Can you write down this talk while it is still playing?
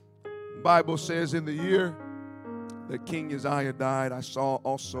Bible says in the year that King Uzziah died, I saw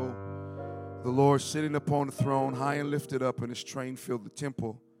also the Lord sitting upon the throne, high and lifted up, and his train filled the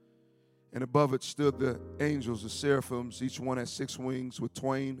temple. And above it stood the angels, the seraphims, each one had 6 wings. With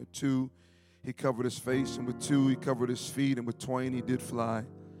twain, or 2, he covered his face, and with 2 he covered his feet, and with twain he did fly.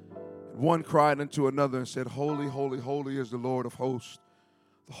 And one cried unto another and said, Holy, holy, holy is the Lord of hosts.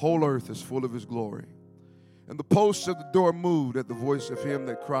 The whole earth is full of his glory. And the posts of the door moved at the voice of him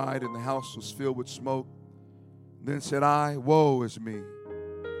that cried, and the house was filled with smoke. Then said I, Woe is me.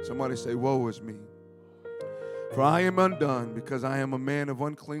 Somebody say, Woe is me. For I am undone, because I am a man of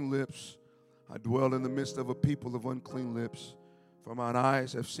unclean lips. I dwell in the midst of a people of unclean lips. For mine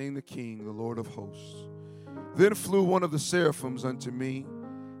eyes have seen the King, the Lord of hosts. Then flew one of the seraphims unto me,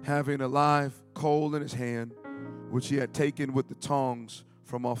 having a live coal in his hand, which he had taken with the tongs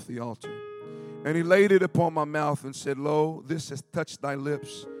from off the altar. And he laid it upon my mouth and said, Lo, this has touched thy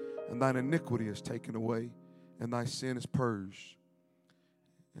lips, and thine iniquity is taken away, and thy sin is purged.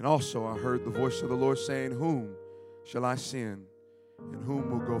 And also I heard the voice of the Lord saying, Whom shall I send, and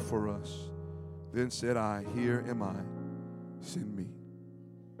whom will go for us? Then said I, Here am I, send me.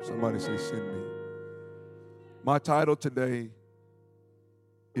 Somebody say, send me. My title today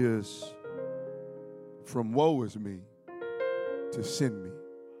is From Woe is Me to Send Me.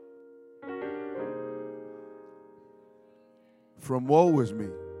 From woe is me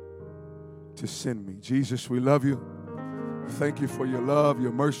to send me. Jesus, we love you. Thank you for your love,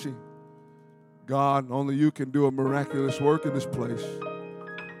 your mercy. God, only you can do a miraculous work in this place.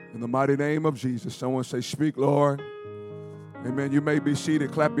 In the mighty name of Jesus, someone say, Speak, Lord. Amen. You may be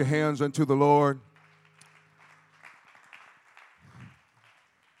seated. Clap your hands unto the Lord.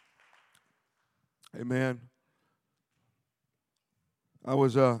 Amen. I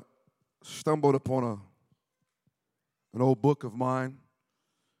was stumbled upon an old book of mine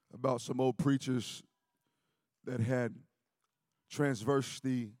about some old preachers that had transversed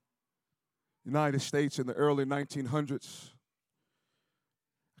the United States in the early 1900s.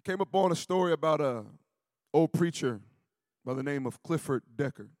 I came upon a story about an old preacher by the name of Clifford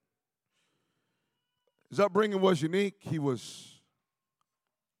Decker. His upbringing was unique. He was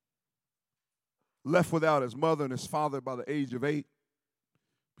left without his mother and his father by the age of 8,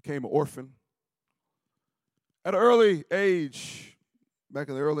 became an orphan. At an early age, back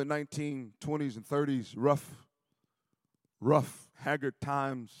in the early 1920s and 30s, rough, haggard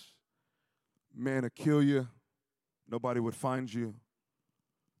times. Man would kill you. Nobody would find you.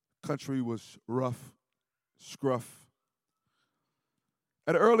 Country was rough, scruff.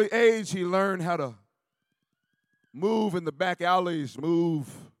 At an early age, he learned how to move in the back alleys, move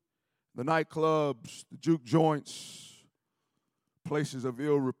the nightclubs, the juke joints, places of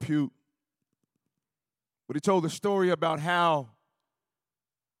ill repute. But he told the story about how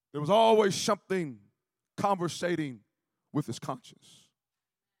there was always something conversating with his conscience.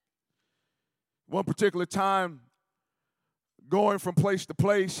 One particular time, going from place to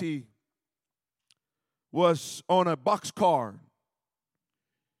place, he was on a boxcar.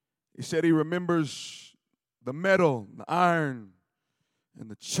 He said he remembers the metal, the iron, and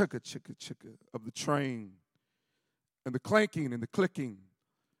the chicka of the train, and the clanking and the clicking.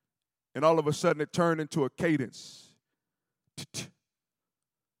 And all of a sudden, it turned into a cadence.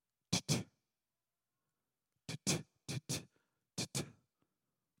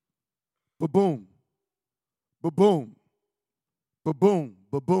 Ba-boom, ba-boom, ba-boom,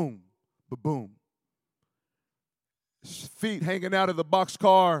 ba-boom, ba-boom. His feet hanging out of the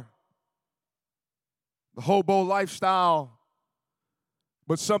boxcar, the hobo lifestyle,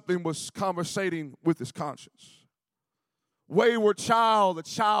 but something was conversating with his conscience. Wayward child, a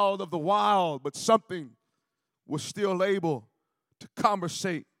child of the wild, but something was still able to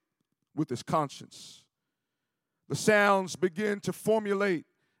conversate with his conscience. The sounds begin to formulate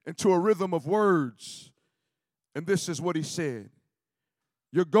into a rhythm of words, and this is what he said.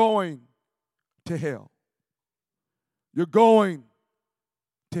 You're going to hell. You're going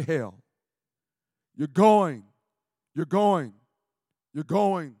to hell. You're going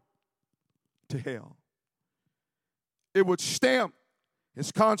to hell. It would stamp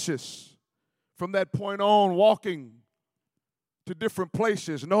his conscience from that point on, walking to different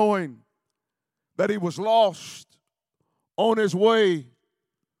places, knowing that he was lost on his way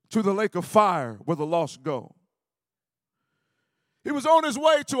to the lake of fire where the lost go. He was on his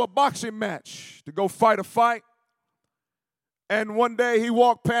way to a boxing match to go fight a fight. And one day he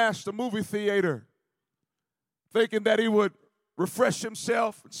walked past the movie theater thinking that he would refresh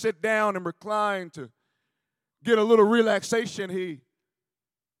himself and sit down and recline to get a little relaxation. He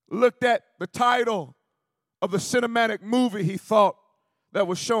looked at the title of the cinematic movie he thought that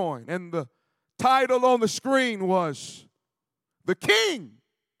was showing. And the title on the screen was, "The King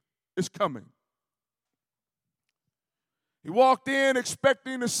is Coming." He walked in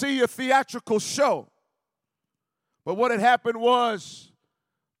expecting to see a theatrical show. But what had happened was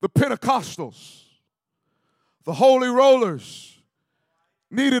the Pentecostals, the Holy Rollers,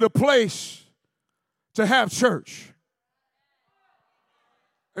 needed a place to have church.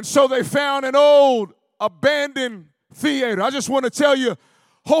 And so they found an old abandoned theater. I just want to tell you,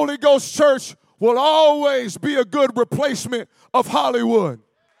 Holy Ghost Church will always be a good replacement of Hollywood.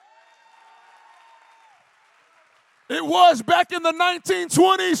 It was back in the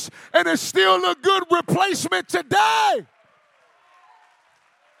 1920s, and it's still a good replacement today.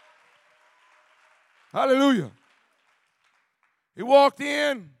 Hallelujah. He walked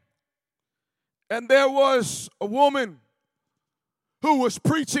in, and there was a woman who was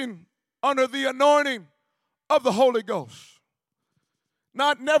preaching under the anointing of the Holy Ghost.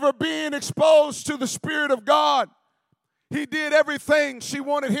 Never being exposed to the Spirit of God, he did everything she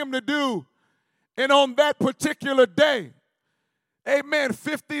wanted him to do. And on that particular day, amen,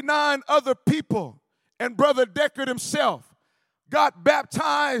 59 other people and Brother Deckard himself got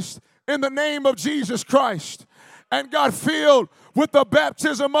baptized in the name of Jesus Christ and got filled with the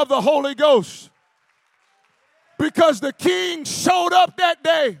baptism of the Holy Ghost. Because the King showed up that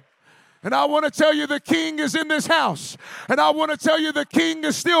day. And I want to tell you, the King is in this house. And I want to tell you, the King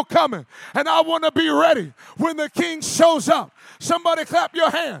is still coming. And I want to be ready when the King shows up. Somebody clap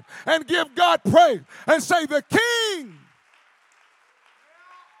your hand and give God praise and say, "The King."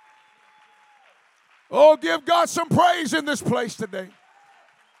 Oh, give God some praise in this place today.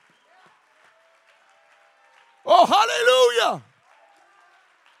 Oh, hallelujah.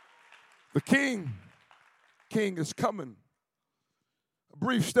 The King is coming. A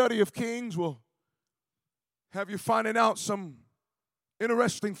brief study of kings will have you finding out some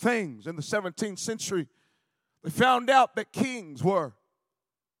interesting things. In the 17th century, they found out that kings were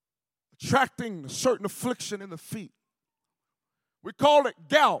attracting a certain affliction in the feet. We call it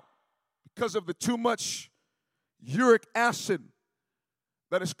gout because of the too much uric acid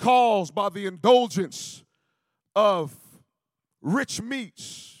that is caused by the indulgence of rich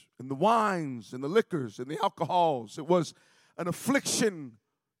meats and the wines and the liquors and the alcohols. It was an affliction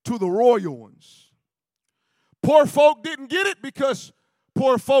to the royal ones. Poor folk didn't get it because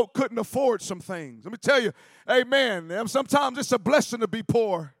poor folk couldn't afford some things. Let me tell you, amen, sometimes it's a blessing to be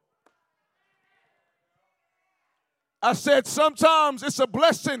poor. I said sometimes it's a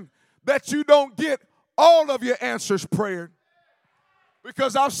blessing that you don't get all of your answers prayer.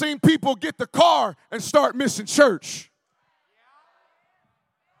 Because I've seen people get the car and start missing church.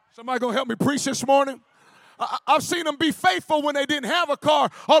 Somebody gonna help me preach this morning? I've seen them be faithful when they didn't have a car.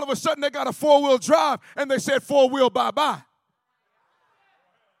 All of a sudden they got a four-wheel drive and they said four-wheel bye-bye.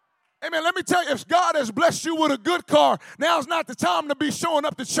 Amen. Let me tell you, if God has blessed you with a good car, now's not the time to be showing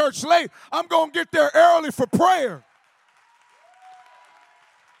up to church late. I'm going to get there early for prayer.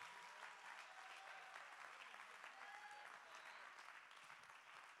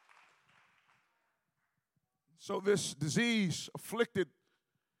 So this disease afflicted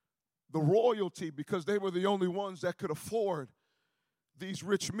the royalty because they were the only ones that could afford these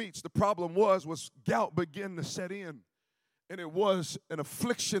rich meats. The problem was gout began to set in, and it was an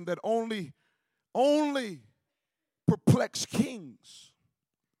affliction that only perplexed kings.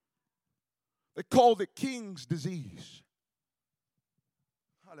 They called it king's disease.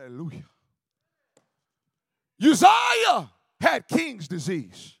 Hallelujah. Uzziah had king's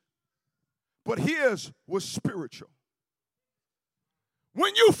disease, but his was spiritual.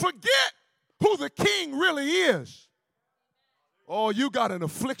 When you forget who the king really is, oh, you got an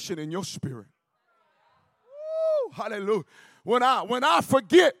affliction in your spirit. Woo, hallelujah. When I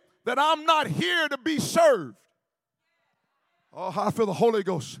forget that I'm not here to be served. Oh, I feel the Holy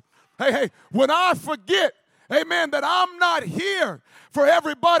Ghost. Hey, when I forget, amen, that I'm not here for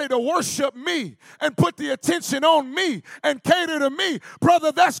everybody to worship me and put the attention on me and cater to me.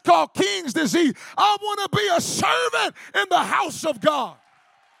 Brother, that's called king's disease. I want to be a servant in the house of God.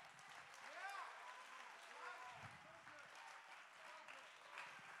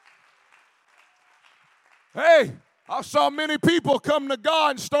 Hey, I saw many people come to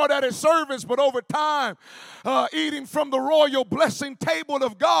God and start at his service, but over time, eating from the royal blessing table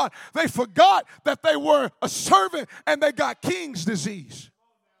of God, they forgot that they were a servant and they got king's disease.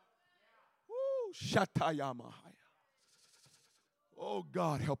 Woo, Shatayamahaya. Oh,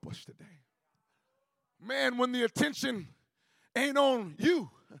 God, help us today. Man, when the attention ain't on you,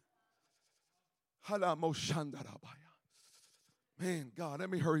 man, God, let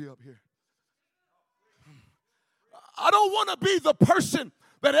me hurry up here. I don't want to be the person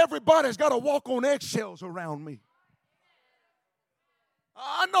that everybody's got to walk on eggshells around me.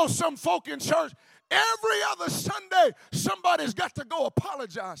 I know some folk in church, every other Sunday, somebody's got to go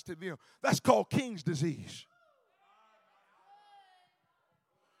apologize to them. That's called King's disease.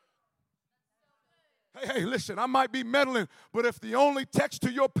 Hey, listen, I might be meddling, but if the only text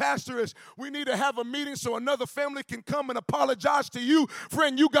to your pastor is, we need to have a meeting so another family can come and apologize to you,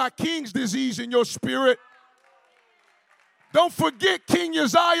 friend, you got King's disease in your spirit. Don't forget, King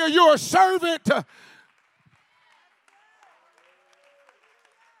Uzziah, you're a servant.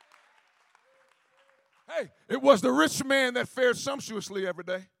 Hey, it was the rich man that fared sumptuously every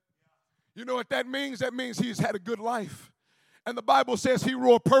day. You know what that means? That means he's had a good life. And the Bible says he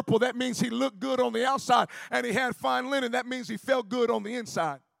wore purple. That means he looked good on the outside. And he had fine linen. That means he felt good on the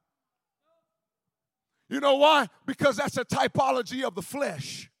inside. You know why? Because that's a typology of the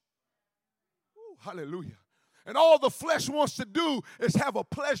flesh. Ooh, hallelujah. And all the flesh wants to do is have a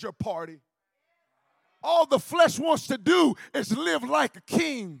pleasure party. All the flesh wants to do is live like a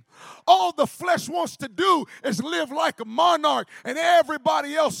king. All the flesh wants to do is live like a monarch, and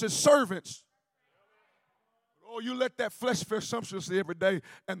everybody else is servants. Oh, you let that flesh fare sumptuously every day,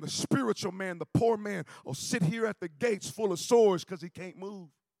 and the spiritual man, the poor man, will sit here at the gates full of sores because he can't move.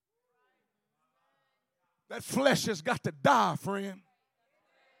 That flesh has got to die, friend.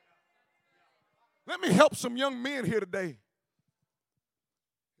 Let me help some young men here today.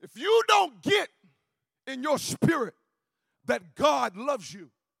 If you don't get in your spirit that God loves you,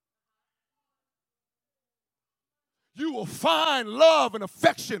 you will find love and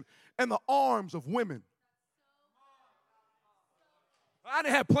affection in the arms of women. I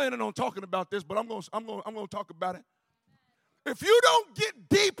didn't have planning on talking about this, but I'm going to talk about it. If you don't get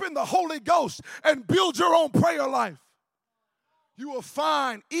deep in the Holy Ghost and build your own prayer life, you will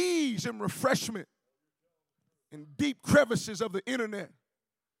find ease and refreshment in deep crevices of the internet,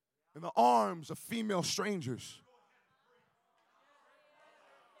 in the arms of female strangers.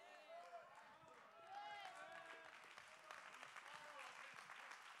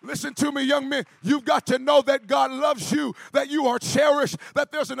 Listen to me, young men. You've got to know that God loves you, that you are cherished,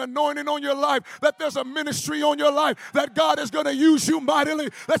 that there's an anointing on your life, that there's a ministry on your life, that God is going to use you mightily,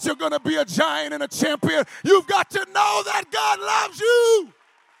 that you're going to be a giant and a champion. You've got to know that God loves you.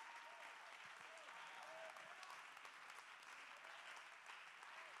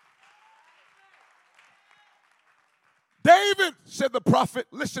 David, said the prophet,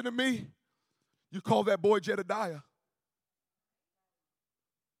 listen to me. You call that boy Jedediah.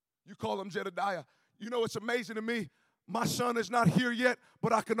 You call him Jedediah. You know, it's amazing to me. My son is not here yet,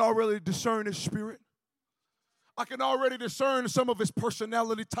 but I can already discern his spirit. I can already discern some of his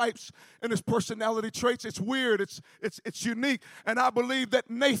personality types and his personality traits. It's weird. It's unique. And I believe that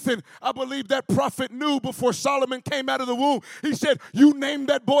Nathan, I believe that prophet knew before Solomon came out of the womb. He said, you named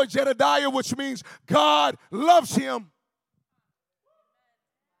that boy Jedediah, which means God loves him.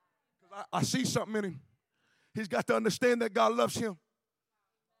 I see something in him. He's got to understand that God loves him.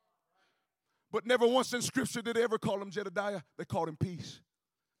 But never once in Scripture did they ever call him Jedediah. They called him peace.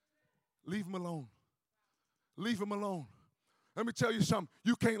 Leave him alone. Leave him alone. Let me tell you something.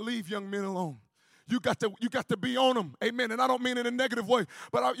 You can't leave young men alone. You got to be on them. Amen. And I don't mean in a negative way,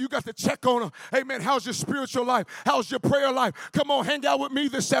 but you got to check on them. Amen. How's your spiritual life? How's your prayer life? Come on, hang out with me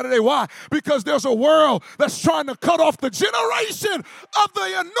this Saturday. Why? Because there's a world that's trying to cut off the generation of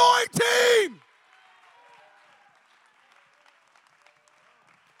the anointing.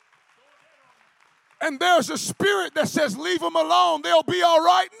 And there's a spirit that says, leave them alone. They'll be all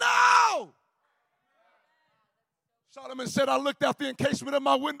right. No. Solomon said, I looked out the encasement of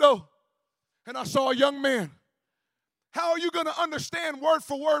my window and I saw a young man. How are you going to understand word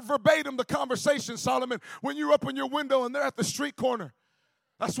for word, verbatim, the conversation, Solomon, when you're up in your window and they're at the street corner?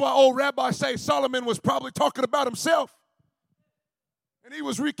 That's why old rabbis say Solomon was probably talking about himself. And he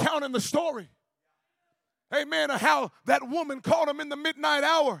was recounting the story. Amen. Of how that woman called him in the midnight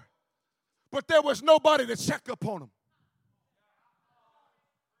hour. But there was nobody to check up on him.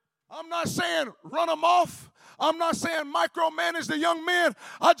 I'm not saying run them off. I'm not saying micromanage the young men.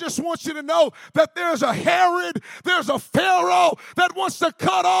 I just want you to know that there's a Herod, there's a Pharaoh that wants to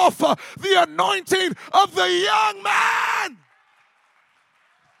cut off the anointing of the young man.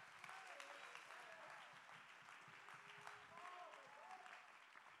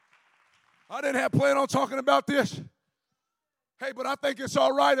 I didn't have plan on talking about this. Hey, but I think it's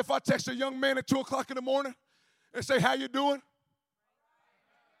all right if I text a young man at 2 o'clock in the morning and say, how you doing?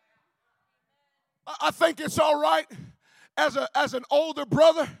 I think it's all right as an older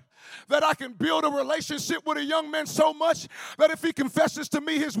brother. that I can build a relationship with a young man so much that if he confesses to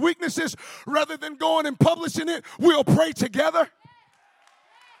me his weaknesses, rather than going and publishing it, we'll pray together.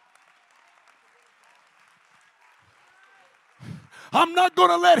 I'm not going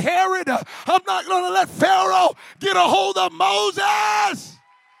to let Herod, I'm not going to let Pharaoh get a hold of Moses. I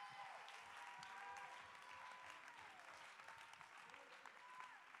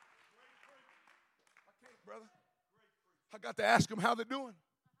can't, brother. I got to ask them how they're doing.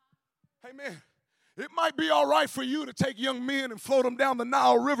 Hey, man, it might be all right for you to take young men and float them down the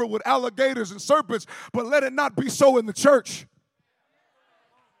Nile River with alligators and serpents, but let it not be so in the church.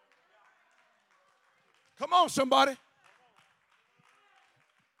 Come on, somebody.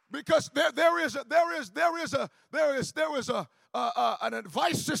 Because there is an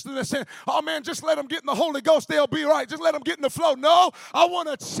advice system that says, oh man, just let them get in the Holy Ghost, they'll be right. Just let them get in the flow. No, I want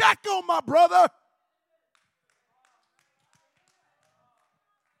to check on my brother. Let's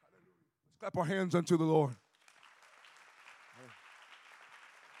clap our hands unto the Lord.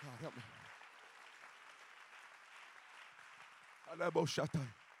 God, help me.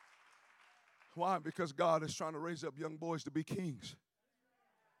 Why? Because God is trying to raise up young boys to be kings.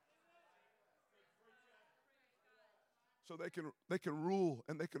 So they can rule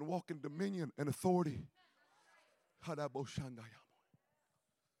and they can walk in dominion and authority. Amen.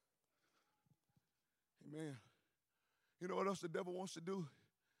 You know what else the devil wants to do?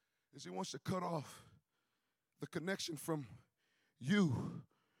 Is he wants to cut off the connection from you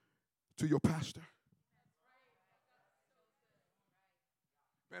to your pastor.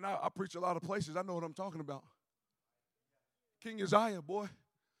 Man, I preach a lot of places. I know what I'm talking about. King Uzziah, boy,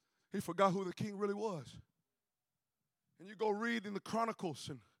 he forgot who the king really was. And you go read in the Chronicles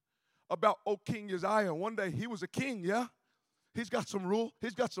and about King Uzziah. One day he was a king, yeah? He's got some rule.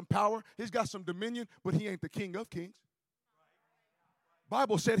 He's got some power. He's got some dominion, but he ain't the king of kings.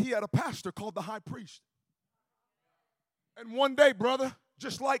 Bible said he had a pastor called the high priest. And one day, brother,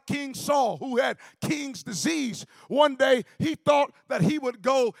 just like King Saul, who had king's disease, one day he thought that he would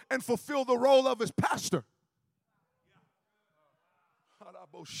go and fulfill the role of his pastor.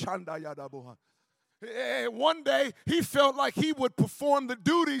 One day he felt like he would perform the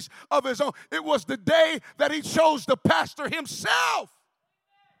duties of his own. It was the day that he chose to pastor himself.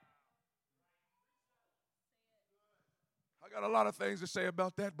 I got a lot of things to say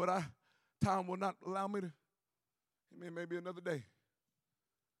about that, but time will not allow me to. Maybe another day.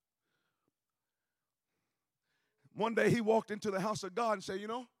 One day he walked into the house of God and said,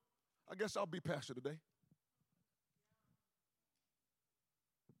 I guess I'll be pastor today.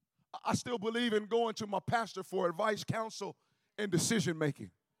 I still believe in going to my pastor for advice, counsel, and decision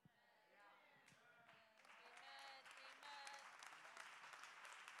making.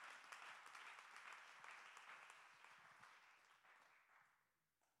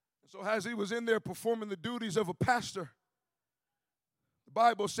 So as he was in there performing the duties of a pastor, the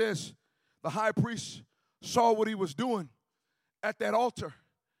Bible says the high priest saw what he was doing at that altar.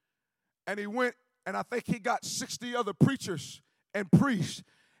 And he went, and I think he got 60 other preachers and priests,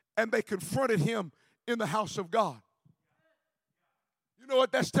 and they confronted him in the house of God. You know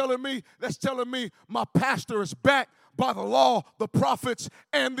what that's telling me? That's telling me my pastor is backed by the law, the prophets,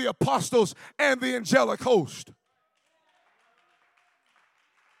 and the apostles, and the angelic host.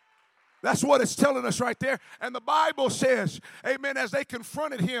 That's what it's telling us right there. And the Bible says, amen, as they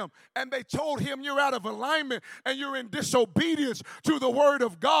confronted him and they told him you're out of alignment and you're in disobedience to the word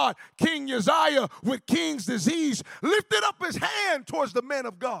of God, King Uzziah with king's disease lifted up his hand towards the man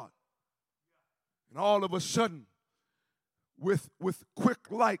of God. And all of a sudden, with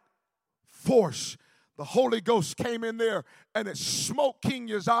quick light force, the Holy Ghost came in there and it smote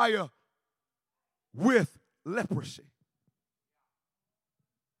King Uzziah with leprosy.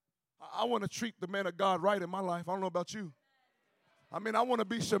 I want to treat the man of God right in my life. I don't know about you. I want to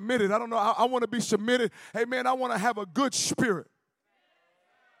be submitted. I don't know. I want to be submitted. Amen. I want to have a good spirit.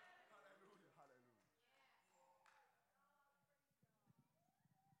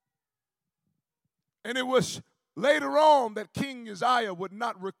 And it was later on that King Uzziah would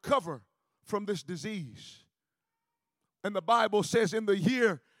not recover from this disease. And the Bible says in the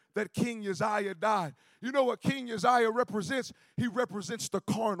year that King Uzziah died. You know what King Uzziah represents? He represents the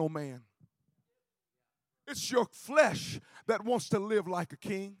carnal man. It's your flesh that wants to live like a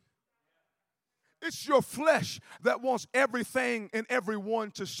king. It's your flesh that wants everything and everyone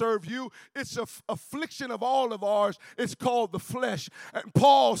to serve you. It's an affliction of all of ours. It's called the flesh. And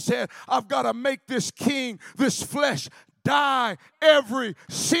Paul said, I've got to make this king, this flesh, die every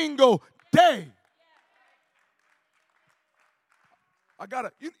single day. I got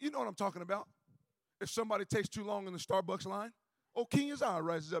to, you know what I'm talking about. If somebody takes too long in the Starbucks line, Oh, King Uzziah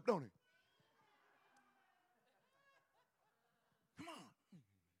rises up, don't he? Come on.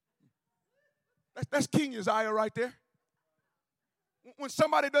 That's King Uzziah right there. When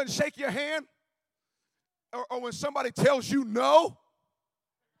somebody doesn't shake your hand, or when somebody tells you no,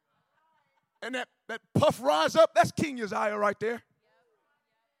 and that puff rise up, that's King Uzziah right there.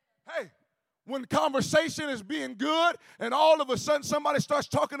 Hey, when conversation is being good and all of a sudden somebody starts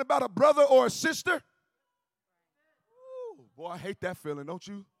talking about a brother or a sister, ooh, boy, I hate that feeling, don't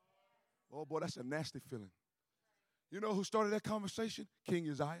you? Oh, boy, that's a nasty feeling. You know who started that conversation? King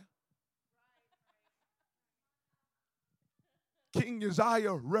Uzziah. King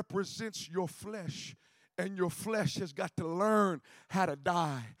Uzziah represents your flesh. And your flesh has got to learn how to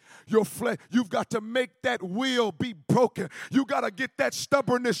die. Your flesh, you've got to make that will be broken. You got to get that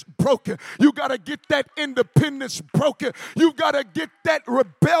stubbornness broken. You got to get that independence broken. You got to get that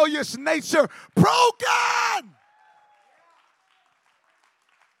rebellious nature broken.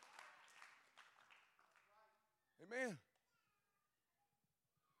 Amen.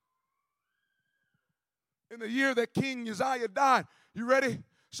 In the year that King Uzziah died, you ready?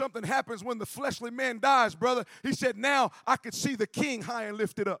 Something happens when the fleshly man dies, brother. He said, now I could see the king high and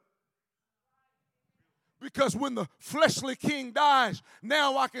lifted up. Because when the fleshly king dies,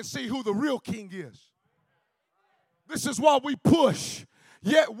 now I can see who the real king is. This is why we push.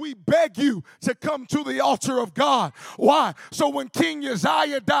 Yet we beg you to come to the altar of God. Why? So when King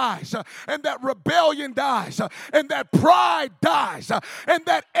Uzziah dies, and that rebellion dies, and that pride dies, and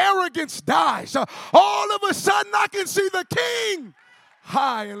that arrogance dies, all of a sudden I can see the king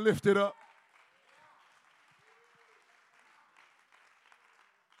high and lifted up.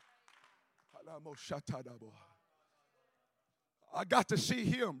 I got to see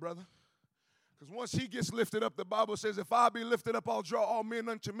him, brother. Because once he gets lifted up, the Bible says, if I be lifted up, I'll draw all men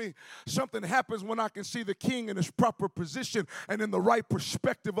unto me. Something happens when I can see the king in his proper position and in the right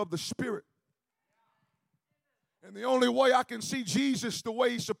perspective of the Spirit. And the only way I can see Jesus the way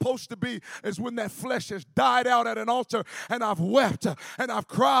he's supposed to be is when that flesh has died out at an altar and I've wept and I've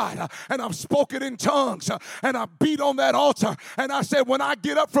cried and I've spoken in tongues and I've beat on that altar. And I said, when I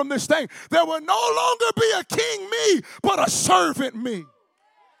get up from this thing, there will no longer be a king me, but a servant me.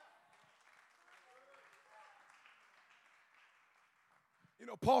 You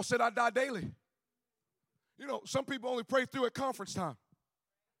know, Paul said, I die daily. You know, some people only pray through at conference time.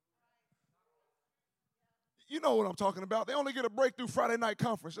 You know what I'm talking about. They only get a breakthrough Friday night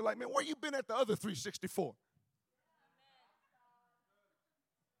conference. They're like, man, where you been at the other 364?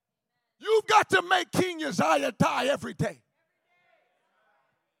 You've got to make King Uzziah die every day.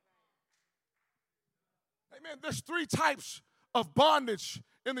 Amen. There's 3 types of bondage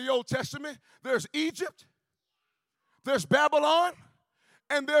in the Old Testament. There's Egypt, there's Babylon,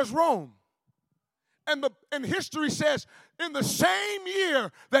 and there's Rome. And history says in the same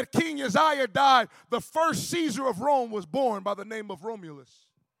year that King Uzziah died, the first Caesar of Rome was born by the name of Romulus.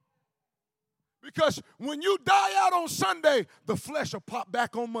 Because when you die out on Sunday, the flesh will pop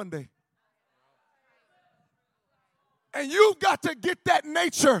back on Monday. And you've got to get that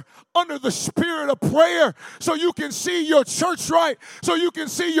nature under the spirit of prayer so you can see your church right, so you can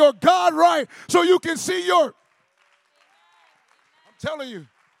see your God right, so you can see your... I'm telling you.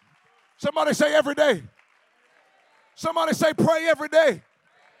 Somebody say every day. Somebody say pray every day.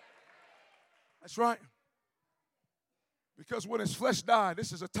 That's right. Because when his flesh died,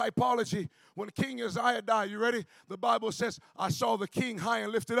 this is a typology. When King Uzziah died, you ready? The Bible says, I saw the king high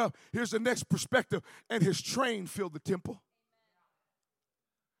and lifted up. Here's the next perspective. And his train filled the temple.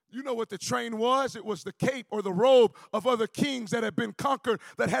 You know what the train was? It was the cape or the robe of other kings that had been conquered,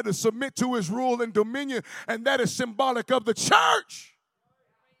 that had to submit to his rule and dominion. And that is symbolic of the church.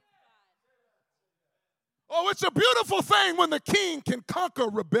 Oh, it's a beautiful thing when the king can conquer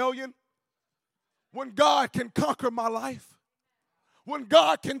rebellion. When God can conquer my life. When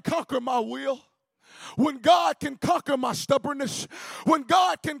God can conquer my will. When God can conquer my stubbornness. When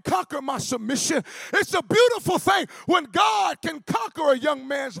God can conquer my submission. It's a beautiful thing when God can conquer a young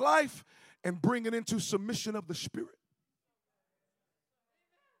man's life and bring it into submission of the Spirit.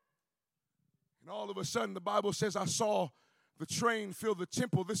 And all of a sudden, the Bible says, I saw the train fill the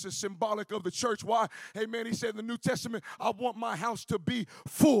temple. This is symbolic of the church. Why? Amen. He said in the New Testament, I want my house to be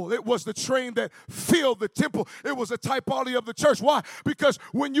full. It was the train that filled the temple. It was a typology of the church. Why? Because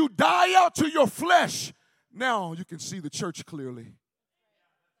when you die out to your flesh, now you can see the church clearly.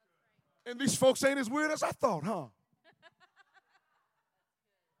 And these folks ain't as weird as I thought, huh?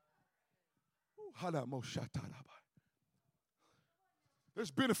 There's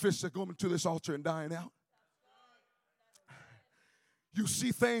benefits that go into this altar and dying out. You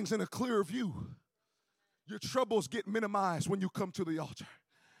see things in a clearer view. Your troubles get minimized when you come to the altar.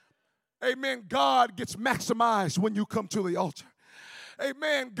 Amen. God gets maximized when you come to the altar.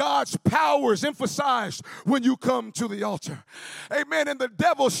 Amen. God's power is emphasized when you come to the altar. Amen. And the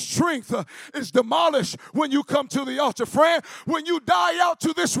devil's strength is demolished when you come to the altar. Friend, when you die out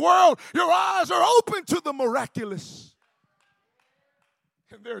to this world, your eyes are open to the miraculous.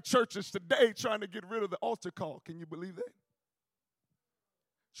 And there are churches today trying to get rid of the altar call. Can you believe that?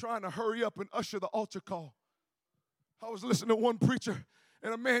 Trying to hurry up and usher the altar call. I was listening to one preacher,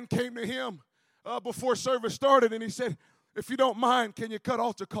 and a man came to him before service started, and he said, if you don't mind, can you cut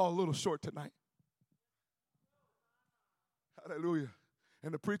altar call a little short tonight? Hallelujah.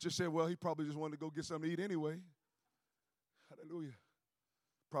 And the preacher said, well, he probably just wanted to go get something to eat anyway. Hallelujah.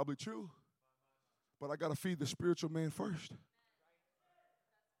 Probably true. But I got to feed the spiritual man first.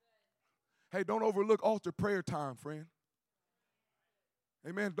 Hey, don't overlook altar prayer time, friend.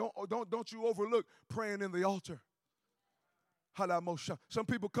 Amen. Don't you overlook praying in the altar. Some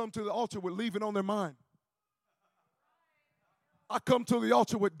people come to the altar with leaving on their mind. I come to the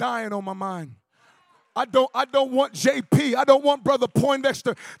altar with dying on my mind. I don't want JP. I don't want Brother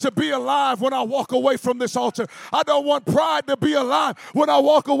Poindexter to be alive when I walk away from this altar. I don't want pride to be alive when I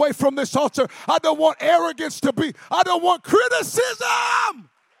walk away from this altar. I don't want arrogance to be. I don't want criticism. I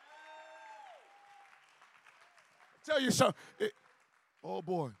tell you something. Oh,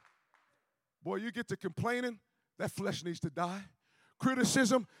 boy. Boy, you get to complaining, that flesh needs to die.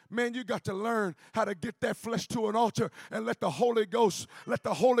 Criticism, man, you got to learn how to get that flesh to an altar and let the Holy Ghost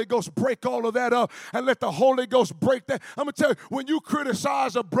break all of that up and let the Holy Ghost break that. I'm going to tell you, when you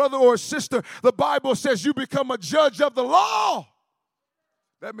criticize a brother or a sister, the Bible says you become a judge of the law.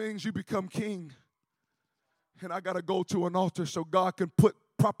 That means you become king. And I got to go to an altar so God can put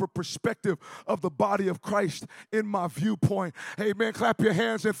proper perspective of the body of Christ in my viewpoint. Amen. Clap your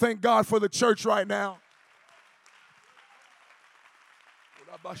hands and thank God for the church right now.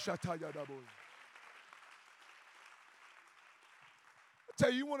 I tell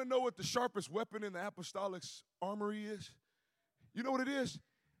you, you want to know what the sharpest weapon in the apostolic's armory is? You know what it is?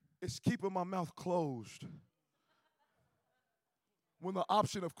 It's keeping my mouth closed when the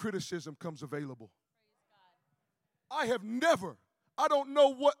option of criticism comes available. I don't know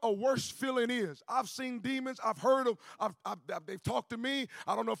what a worse feeling is. I've seen demons. I've heard them. They've talked to me.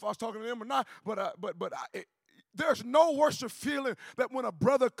 I don't know if I was talking to them or not, but there's no worse feeling than when a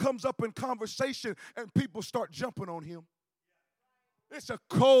brother comes up in conversation and people start jumping on him. It's a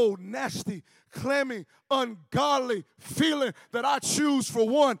cold, nasty, clammy, ungodly feeling that I choose, for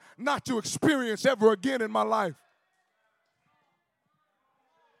one, not to experience ever again in my life.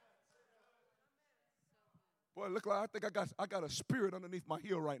 Boy, look like I think I got a spirit underneath my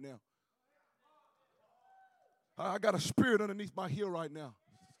heel right now. I got a spirit underneath my heel right now.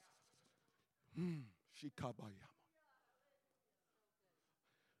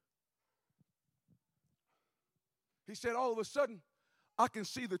 He said, all of a sudden, I can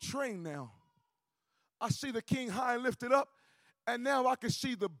see the train now. I see the king high and lifted up, and now I can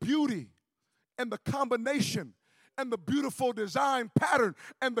see the beauty and the combination and the beautiful design pattern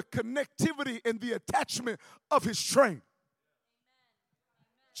and the connectivity and the attachment of his train.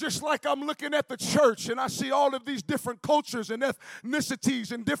 Just like I'm looking at the church and I see all of these different cultures and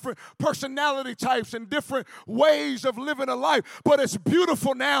ethnicities and different personality types and different ways of living a life. But it's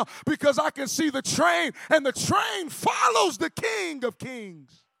beautiful now because I can see the train, and the train follows the King of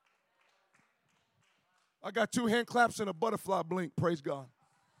Kings. I got 2 hand claps and a butterfly blink. Praise God.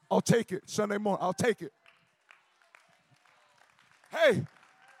 I'll take it. Sunday morning, I'll take it. Hey,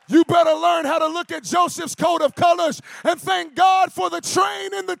 you better learn how to look at Joseph's coat of colors and thank God for the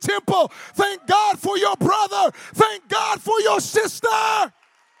train in the temple. Thank God for your brother. Thank God for your sister. I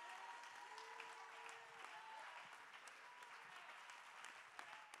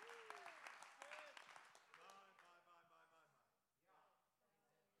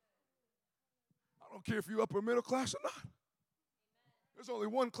don't care if you're upper middle class or not. There's only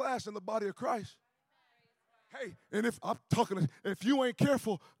one class in the body of Christ. Hey, and if you ain't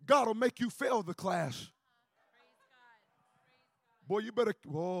careful, God will make you fail the class. Boy, you better,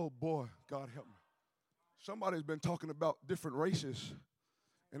 oh boy, God help me. Somebody's been talking about different races,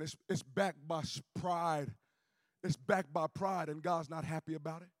 and it's backed by pride. It's backed by pride, and God's not happy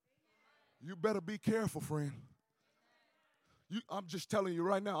about it. You better be careful, friend. I'm just telling you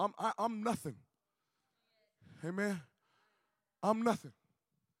right now, I'm nothing. Amen. I'm nothing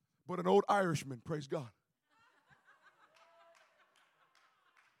but an old Irishman, praise God.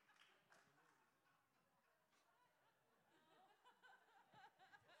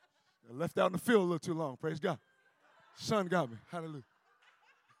 I left out in the field a little too long. Praise God. Son got me. Hallelujah.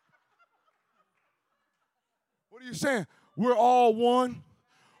 What are you saying? We're all one.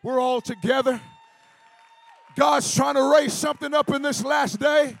 We're all together. God's trying to raise something up in this last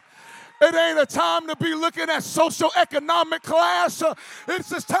day. It ain't a time to be looking at socioeconomic class. It's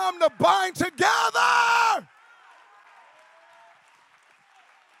just time to bind together.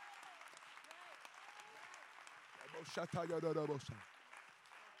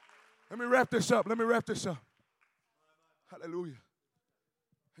 Let me wrap this up. Hallelujah.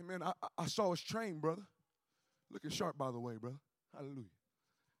 Hey, man, I saw his train, brother. Looking sharp, by the way, brother. Hallelujah.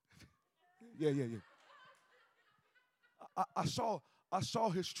 Yeah. I saw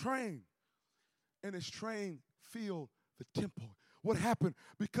his train, and his train filled the temple. What happened?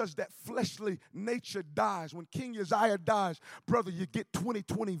 Because that fleshly nature dies. When King Uzziah dies, brother, you get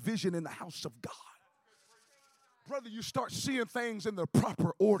 20/20 vision in the house of God. Brother, you start seeing things in the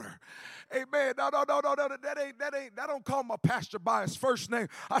proper order. Amen. No. That don't call my pastor by his first name.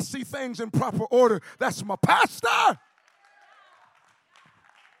 I see things in proper order. That's my pastor.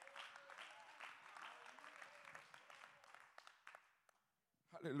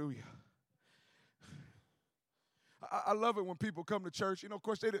 Hallelujah. I love it when people come to church. You know, of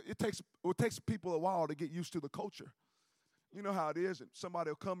course, it takes people a while to get used to the culture. You know how it is. And somebody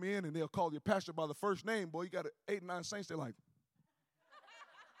will come in and they'll call your pastor by the first name. Boy, you got 8 or 9 saints. They're like,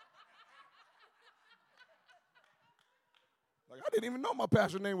 I didn't even know my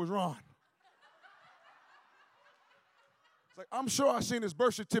pastor's name was Ron. It's like, I'm sure I seen his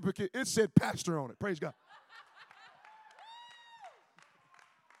birth certificate. It said pastor on it. Praise God.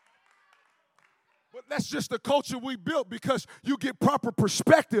 But that's just the culture we built, because you get proper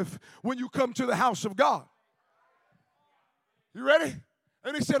perspective when you come to the house of God. You ready?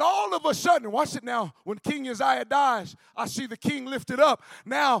 And he said, all of a sudden, watch it now, when King Uzziah dies, I see the king lifted up.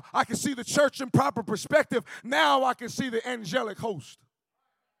 Now I can see the church in proper perspective. Now I can see the angelic host.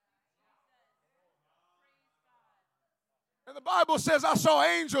 And the Bible says, I saw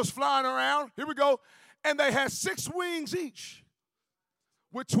angels flying around. Here we go. And they had 6 wings each.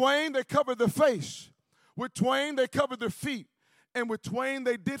 With twain, they covered their face. With twain, they covered their feet. And with twain,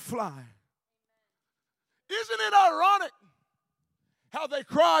 they did fly. Isn't it ironic how they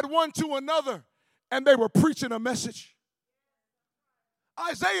cried one to another and they were preaching a message?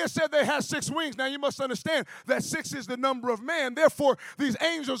 Isaiah said they had 6 wings. Now you must understand that 6 is the number of man. Therefore, these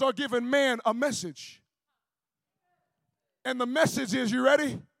angels are giving man a message. And the message is, you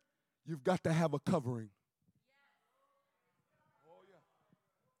ready? You've got to have a covering.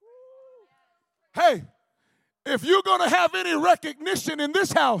 Hey, if you're going to have any recognition in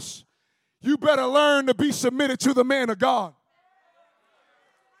this house, you better learn to be submitted to the man of God.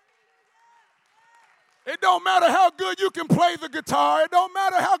 It don't matter how good you can play the guitar. It don't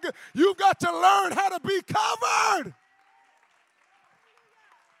matter how good. You've got to learn how to be covered.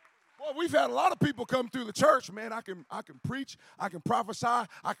 Well, we've had a lot of people come through the church. Man, I can preach. I can prophesy.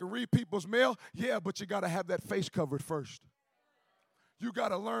 I can read people's mail. Yeah, but you got to have that face covered first. You got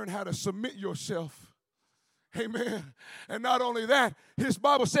to learn how to submit yourself. Amen. And not only that, his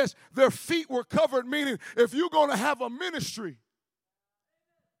Bible says their feet were covered, meaning if you're going to have a ministry.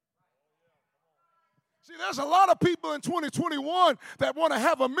 See, there's a lot of people in 2021 that want to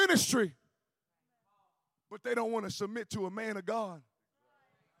have a ministry, but they don't want to submit to a man of God.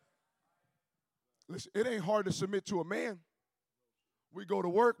 Listen, it ain't hard to submit to a man. We go to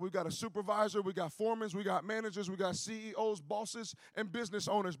work, we got a supervisor, we got foremen, we got managers, we got CEOs, bosses, and business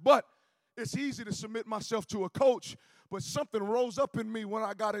owners. But it's easy to submit myself to a coach, but something rose up in me when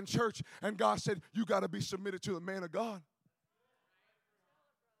I got in church, and God said, you got to be submitted to the man of God.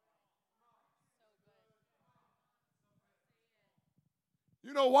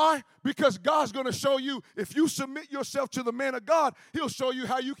 You know why? Because God's going to show you, if you submit yourself to the man of God, he'll show you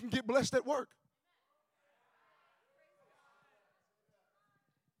how you can get blessed at work.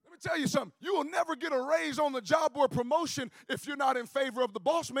 Let me tell you something. You will never get a raise on the job or a promotion if you're not in favor of the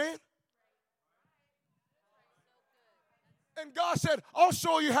boss man. And God said, I'll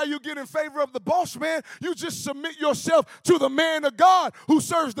show you how you get in favor of the boss man. You just submit yourself to the man of God who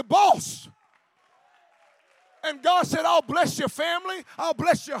serves the boss. And God said, I'll bless your family. I'll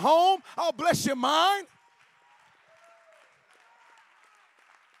bless your home. I'll bless your mind.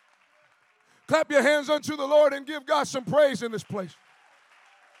 Clap your hands unto the Lord and give God some praise in this place.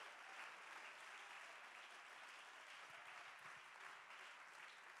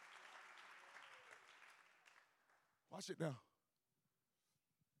 Watch it now.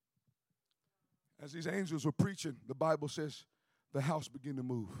 As these angels were preaching, the Bible says the house began to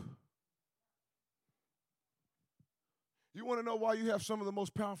move. You want to know why you have some of the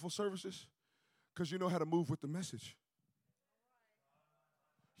most powerful services? Because you know how to move with the message.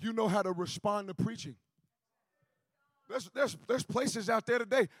 You know how to respond to preaching. There's places out there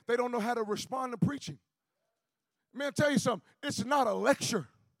today, they don't know how to respond to preaching. Man, tell you something, it's not a lecture.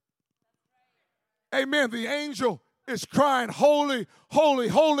 Amen. The angel is crying, holy, holy,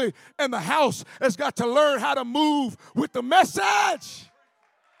 holy, and the house has got to learn how to move with the message.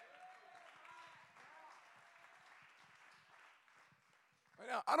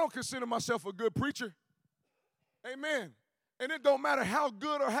 Now, I don't consider myself a good preacher. Amen. And it don't matter how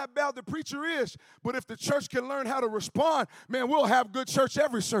good or how bad the preacher is, but if the church can learn how to respond, man, we'll have good church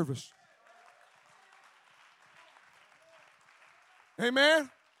every service. Amen.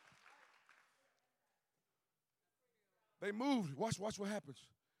 They moved. Watch what happens.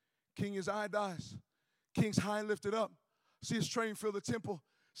 King Uzziah dies. King's high and lifted up. See his train fill the temple.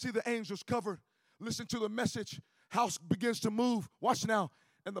 See the angels covered. Listen to the message. House begins to move. Watch now.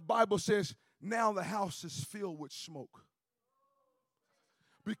 And the Bible says, now the house is filled with smoke.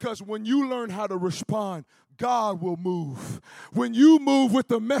 Because when you learn how to respond, God will move. When you move with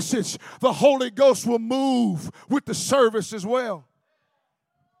the message, the Holy Ghost will move with the service as well.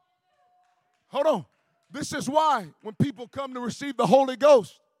 Hold on. This is why when people come to receive the Holy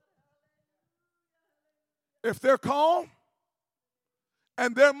Ghost, if they're calm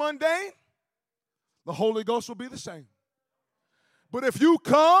and they're mundane, the Holy Ghost will be the same. But if you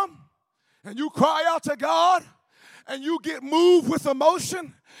come and you cry out to God and you get moved with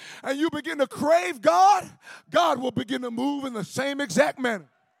emotion and you begin to crave God, God will begin to move in the same exact manner.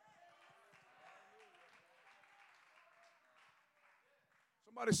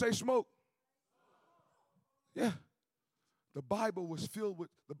 Somebody say smoke. Yeah. The Bible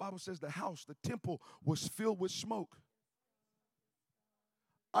says the house, the temple was filled with smoke.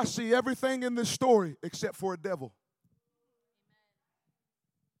 I see everything in this story except for a devil.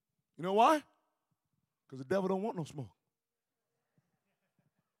 You know why? Because the devil don't want no smoke.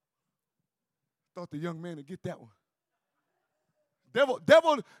 Thought the young man would get that one.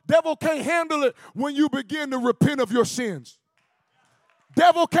 Devil can't handle it when you begin to repent of your sins.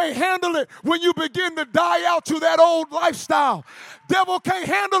 Devil can't handle it when you begin to die out to that old lifestyle. Devil can't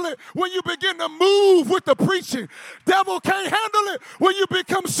handle it when you begin to move with the preaching. Devil can't handle it when you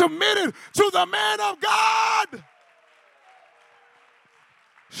become submitted to the man of God.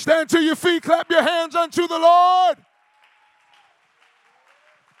 Stand to your feet, clap your hands unto the Lord.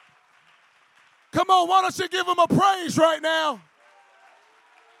 Come on, why don't you give him a praise right now?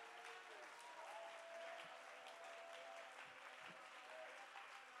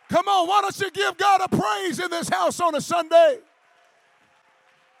 Come on, why don't you give God a praise in this house on a Sunday?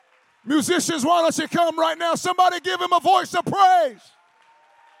 Musicians, why don't you come right now? Somebody give him a voice of praise.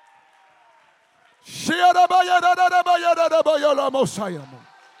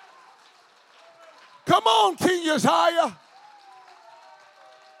 Come on, King Uzziah.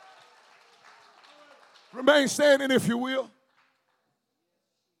 Remain standing if you will.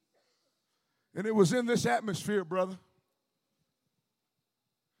 And it was in this atmosphere, brother,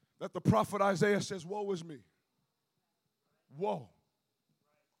 that the prophet Isaiah says, woe is me. Woe.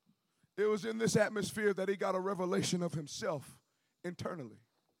 It was in this atmosphere that he got a revelation of himself internally.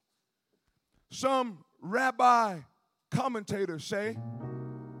 Some rabbi commentators say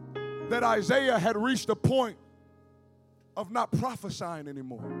that Isaiah had reached a point of not prophesying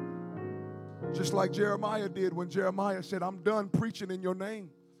anymore. Just like Jeremiah did when Jeremiah said, I'm done preaching in your name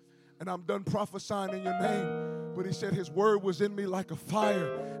and I'm done prophesying in your name. But he said his word was in me like a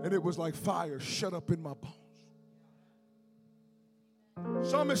fire, and it was like fire shut up in my bones.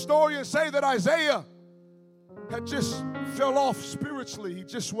 Some historians say that Isaiah had just fell off spiritually. He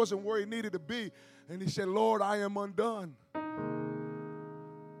just wasn't where he needed to be. And he said, Lord, I am undone.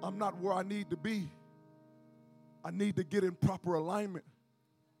 I'm not where I need to be. I need to get in proper alignment.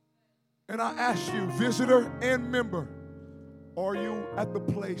 And I ask you, visitor and member, are you at the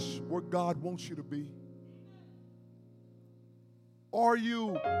place where God wants you to be? Are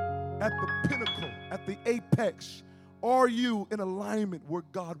you at the pinnacle, at the apex? Are you in alignment where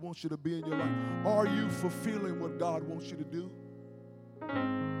God wants you to be in your life? Are you fulfilling what God wants you to do?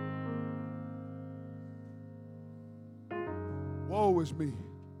 Woe is me.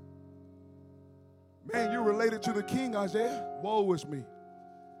 Man, you're related to the king, Isaiah. Woe is me.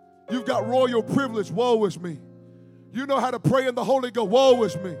 You've got royal privilege. Woe is me. You know how to pray in the Holy Ghost. Woe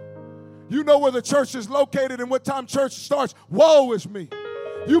is me. You know where the church is located and what time church starts. Woe is me.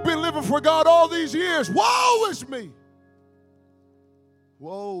 You've been living for God all these years. Woe is me.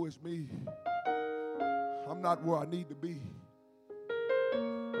 Woe is me. I'm not where I need to be.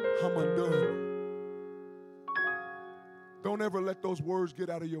 I'm undone. Don't ever let those words get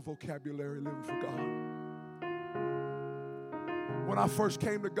out of your vocabulary living for God. When I first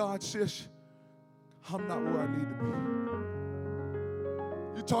came to God, sis, I'm not where I need to be.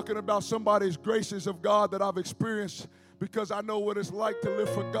 You're talking about somebody's graces of God that I've experienced because I know what it's like to live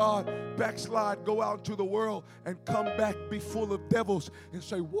for God, backslide, go out into the world, and come back, be full of devils, and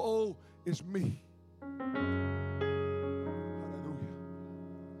say, woe is me.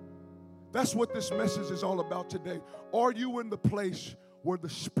 That's what this message is all about today. Are you in the place where the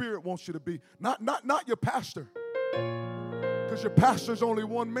Spirit wants you to be? Not your pastor. Because your pastor's only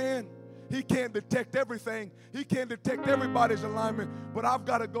one man. He can't detect everything. He can't detect everybody's alignment. But I've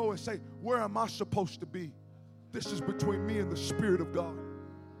got to go and say, where am I supposed to be? This is between me and the Spirit of God.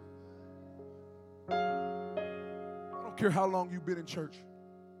 I don't care how long you've been in church.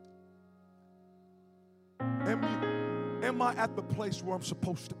 Am I at the place where I'm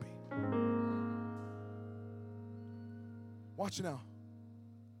supposed to be? Watch now.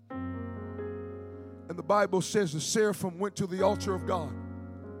 And the Bible says the seraphim went to the altar of God,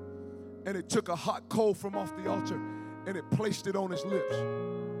 and it took a hot coal from off the altar, and it placed it on his lips.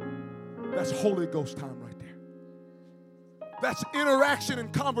 That's Holy Ghost time right there. That's interaction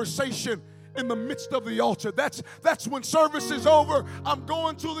and conversation in the midst of the altar. That's when service is over. I'm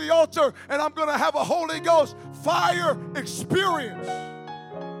going to the altar, and I'm going to have a Holy Ghost fire experience.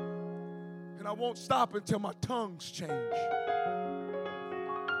 And I won't stop until my tongues change.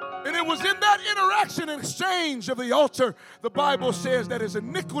 And it was in that interaction and exchange of the altar, the Bible says that his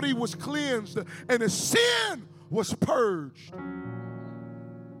iniquity was cleansed and his sin was purged.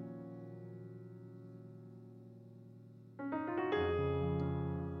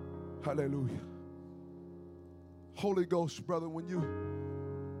 Hallelujah. Holy Ghost, brother,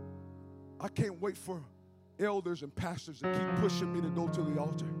 I can't wait for elders and pastors to keep pushing me to go to the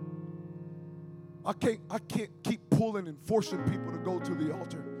altar. I can't keep pulling and forcing people to go to the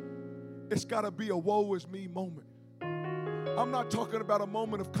altar. It's got to be a woe is me moment. I'm not talking about a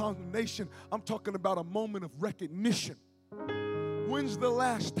moment of condemnation. I'm talking about a moment of recognition. When's the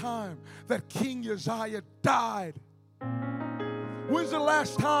last time that King Uzziah died? When's the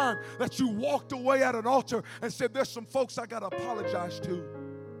last time that you walked away at an altar and said, there's some folks I got to apologize to?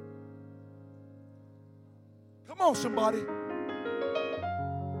 Come on, somebody.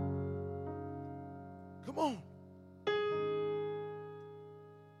 Come on.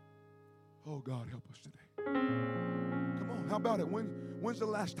 Oh, God, help us today. Come on, how about it? When's the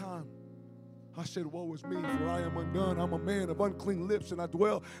last time I said, woe is me, for I am undone. I'm a man of unclean lips, and I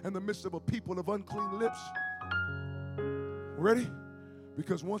dwell in the midst of a people of unclean lips. Ready?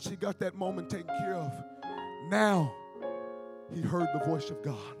 Because once he got that moment taken care of, now he heard the voice of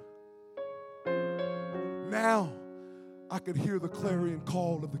God. Now I could hear the clarion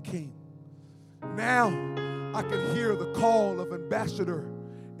call of the king. Now I could hear the call of ambassador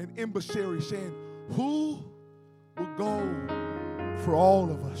and emissary saying, who will go for all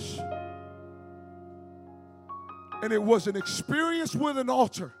of us? And it was an experience with an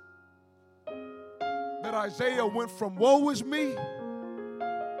altar that Isaiah went from woe is me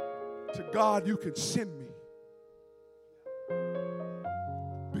to God, you can send me.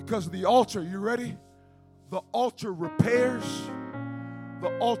 Because the altar, you ready? The altar repairs,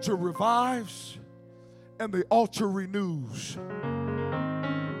 the altar revives, and the altar renews.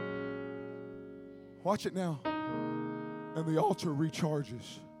 Watch it now. And the altar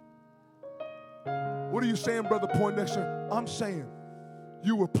recharges. What are you saying, Brother Poindexter? I'm saying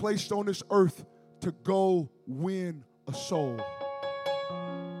you were placed on this earth to go win a soul.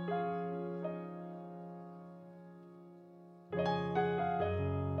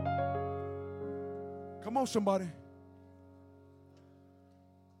 Come on, somebody.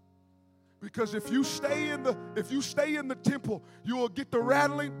 Because if you stay in the temple, you will get the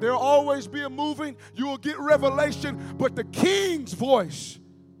rattling. There'll always be a moving. You will get revelation. But the king's voice,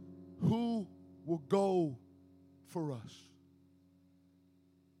 who will go for us?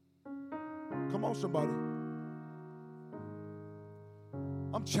 Come on, somebody.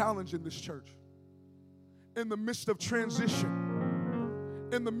 I'm challenging this church. In the midst of transition,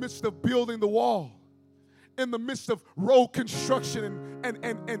 in the midst of building the wall, in the midst of road construction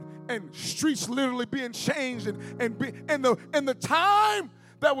and streets literally being changed and the time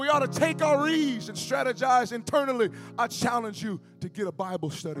that we ought to take our ease and strategize internally, I challenge you to get a Bible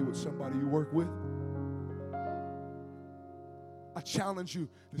study with somebody you work with. I challenge you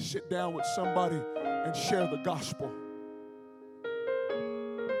to sit down with somebody and share the gospel.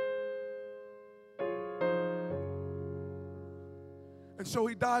 And so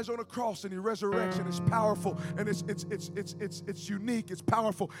he dies on a cross and he resurrects, and it's powerful and it's unique, it's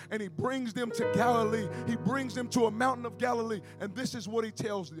powerful. And he brings them to Galilee. He brings them to a mountain of Galilee. And this is what he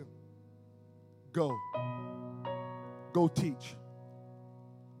tells them. Go. Go teach.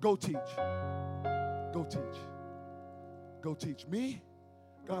 Go teach. Go teach. Go teach. Me?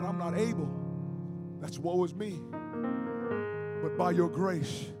 God, I'm not able. That's woe is me. But by your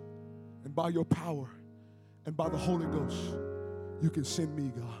grace and by your power and by the Holy Ghost, you can send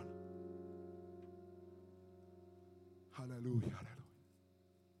me, God. Hallelujah.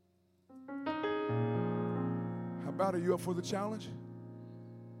 How about it? You up for the challenge?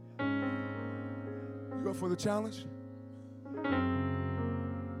 You up for the challenge?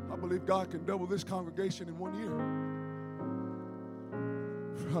 I believe God can double this congregation in 1 year.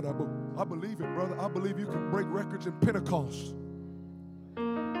 I believe it, brother. I believe you can break records in Pentecost.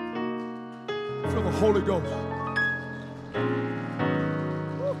 Feel the Holy Ghost.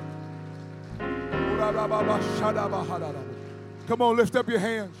 Come on, lift up your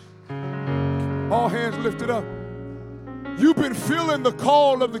hands. All hands lifted up. You've been feeling the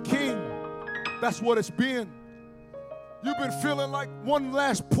call of the King. That's what it's been. You've been feeling like one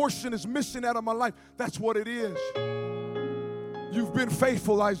last portion is missing out of my life. That's what it is. You've been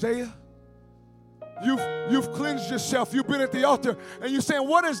faithful, Isaiah. You've cleansed yourself. You've been at the altar, and you're saying,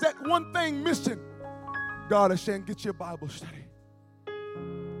 what is that one thing missing? God is saying, get your Bible study.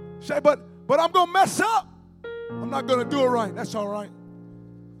 Say, but I'm going to mess up. I'm not going to do it right. That's all right.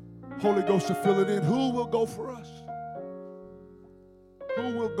 Holy Ghost will fill it in. Who will go for us?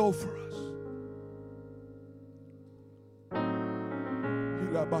 Who will go for us?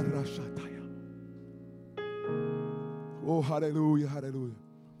 Oh, hallelujah, hallelujah.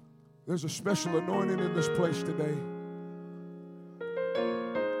 There's a special anointing in this place today.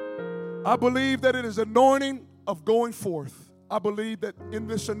 I believe that it is anointing of going forth. I believe that in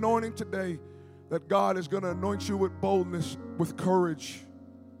this anointing today, that God is going to anoint you with boldness, with courage.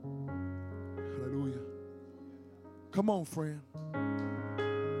 Hallelujah. Come on, friend.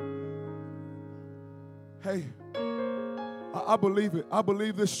 Hey, I believe it. I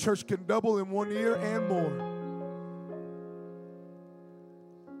believe this church can double in 1 year and more.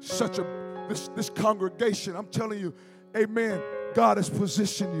 This congregation, I'm telling you, amen, God has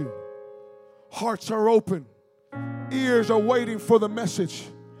positioned you. Hearts are open. Ears are waiting for the message.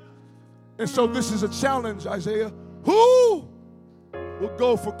 And so this is a challenge, Isaiah. Who will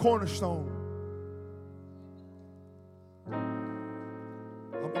go for Cornerstone?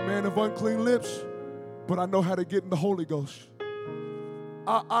 I'm a man of unclean lips, but I know how to get in the Holy Ghost.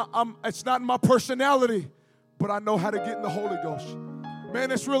 It's not my personality, but I know how to get in the Holy Ghost. Man,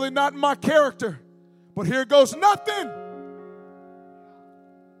 it's really not my character, but here goes nothing.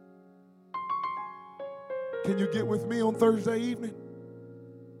 Can you get with me on Thursday evening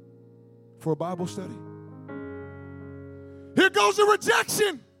for a Bible study? Here goes a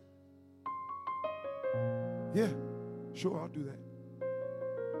rejection. Yeah, sure, I'll do that.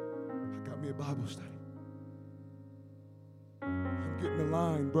 I got me a Bible study. I'm getting in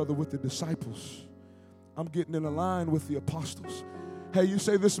line, brother, with the disciples. I'm getting in a line with the apostles. Hey, you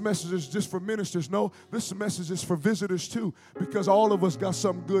say this message is just for ministers. No, this message is for visitors too, because all of us got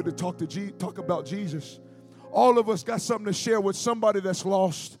something good to talk about Jesus. All of us got something to share with somebody that's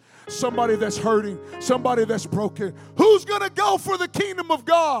lost, somebody that's hurting, somebody that's broken. Who's going to go for the kingdom of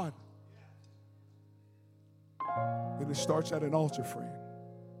God? And it starts at an altar, friend.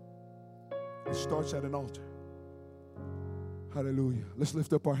 It starts at an altar. Hallelujah. Let's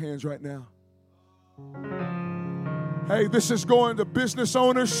lift up our hands right now. Hey, this is going to business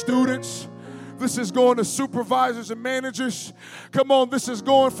owners, students. This is going to supervisors and managers. Come on, this is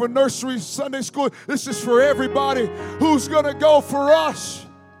going for nursery, Sunday school. This is for everybody. Who's going to go for us?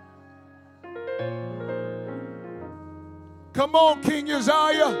 Come on, King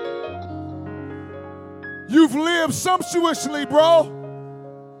Uzziah. You've lived sumptuously, bro.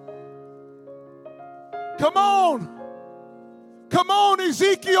 Come on. Come on,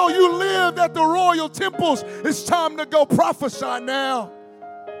 Ezekiel, you lived at the royal temples. It's time to go prophesy now.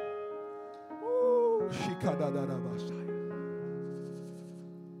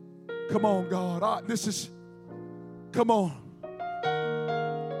 Come on, God. Come on.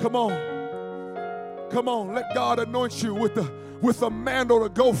 Come on. Come on. Let God anoint you with a mantle to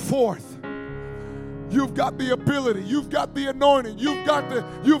go forth. You've got the ability. You've got the anointing. You've got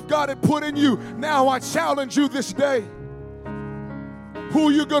it put in you. Now I challenge you this day. Who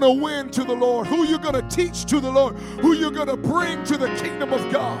you're going to win to the Lord, who you're going to teach to the Lord, who you're going to bring to the kingdom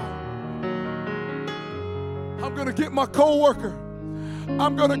of God. I'm going to get my co-worker.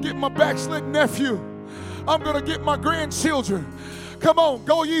 I'm going to get my backslid nephew. I'm going to get my grandchildren. Come on,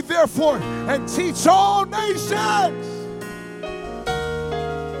 go ye therefore and teach all nations.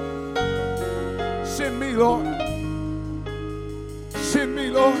 Send me, Lord. Send me,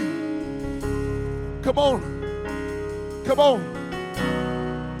 Lord. Come on. Come on.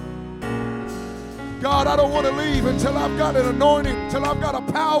 God, I don't want to leave until I've got an anointing, until I've got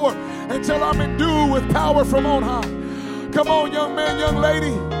a power, until I'm endued with power from on high. Come on, young man, young lady.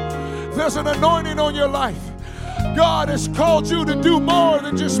 There's an anointing on your life. God has called you to do more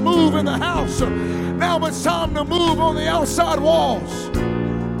than just move in the house. Now it's time to move on the outside walls.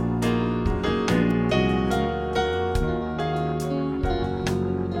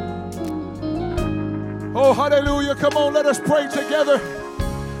 Oh, hallelujah. Come on, let us pray together.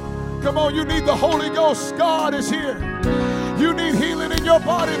 Come on, you need the Holy Ghost. God is here. You need healing in your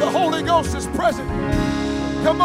body. The Holy Ghost is present.